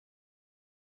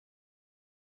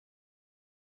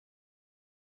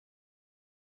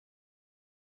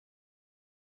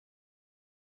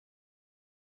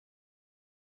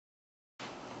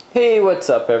Hey, what's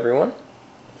up everyone?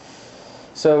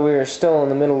 So we're still in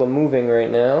the middle of moving right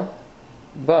now,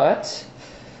 but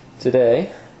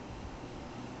today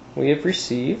we have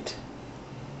received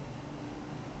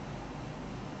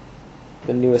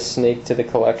the newest snake to the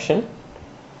collection.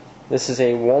 This is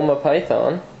a Woma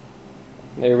Python.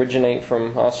 They originate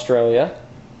from Australia,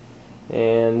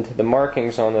 and the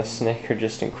markings on this snake are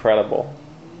just incredible.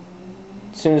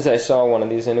 As soon as I saw one of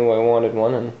these, I knew I wanted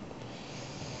one, and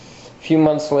a few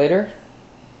months later,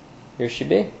 here she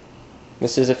be.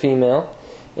 This is a female,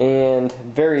 and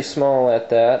very small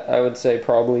at that. I would say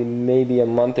probably maybe a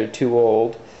month or two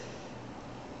old.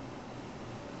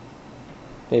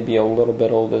 Maybe a little bit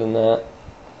older than that.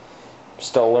 I'm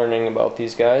still learning about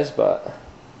these guys, but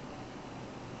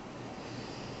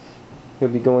he'll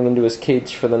be going into his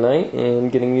cage for the night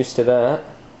and getting used to that.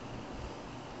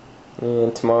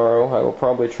 And tomorrow I will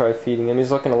probably try feeding him.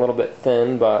 He's looking a little bit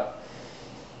thin, but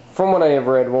from what I have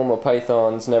read, Woma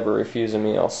Pythons never refuse a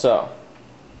meal, so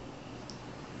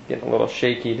getting a little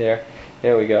shaky there.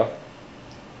 There we go.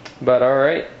 But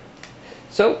alright.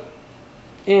 So,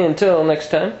 until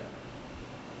next time,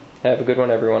 have a good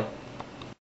one everyone.